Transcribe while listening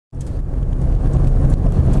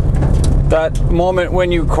That moment when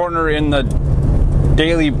you corner in the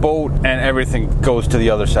daily boat and everything goes to the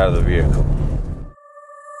other side of the vehicle.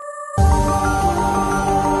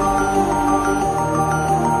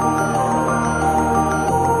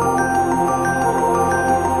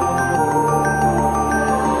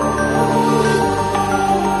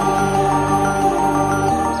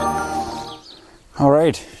 All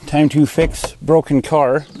right, time to fix broken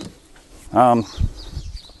car.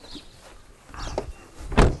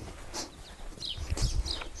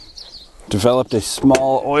 Developed a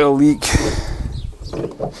small oil leak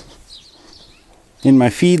in my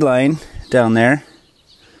feed line down there.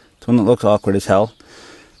 It's one that looks awkward as hell.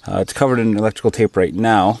 It's covered in electrical tape right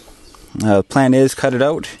now. The plan is cut it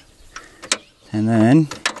out, and then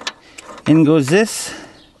in goes this.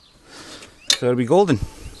 So it'll be golden.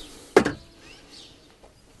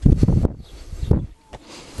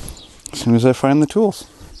 As soon as I find the tools.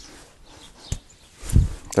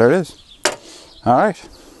 There it is. All right.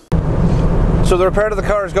 So the repair to the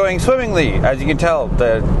car is going swimmingly, as you can tell,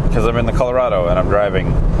 because I'm in the Colorado and I'm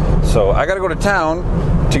driving. So I got to go to town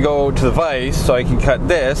to go to the vise so I can cut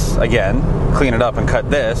this again, clean it up and cut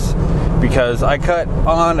this, because I cut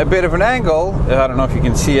on a bit of an angle. I don't know if you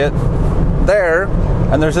can see it there,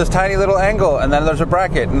 and there's this tiny little angle, and then there's a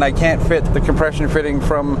bracket, and I can't fit the compression fitting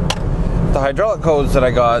from the hydraulic hose that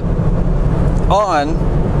I got on.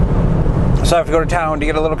 So I have to go to town to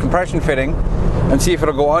get a little compression fitting and see if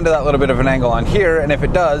it'll go onto that little bit of an angle on here, and if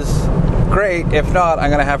it does, great. If not, I'm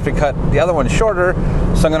gonna have to cut the other one shorter,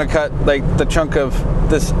 so I'm gonna cut like the chunk of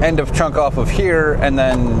this end of chunk off of here, and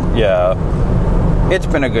then yeah, it's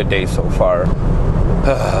been a good day so far.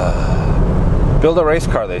 Build a race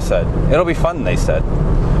car, they said. It'll be fun, they said.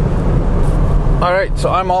 Alright, so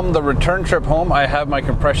I'm on the return trip home. I have my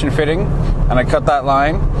compression fitting, and I cut that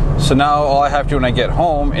line. So now all I have to do when I get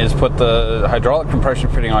home is put the hydraulic compression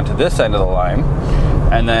fitting onto this end of the line,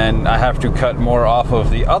 and then I have to cut more off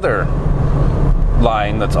of the other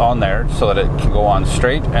line that's on there so that it can go on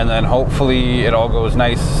straight, and then hopefully it all goes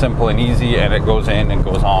nice, simple, and easy, and it goes in and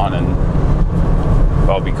goes on, and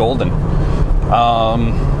I'll be golden.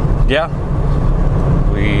 Yeah.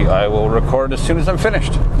 I will record as soon as I'm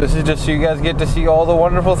finished. This is just so you guys get to see all the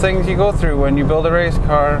wonderful things you go through when you build a race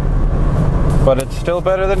car. But it's still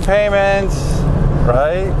better than payments,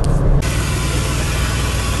 right?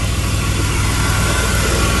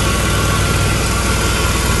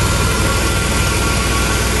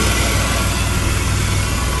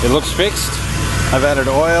 It looks fixed. I've added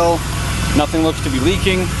oil. Nothing looks to be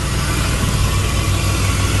leaking.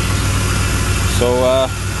 So,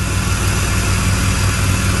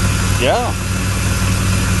 yeah.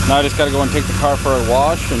 Now I just gotta go and take the car for a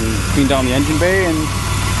wash and clean down the engine bay, and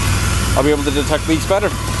I'll be able to detect leaks better.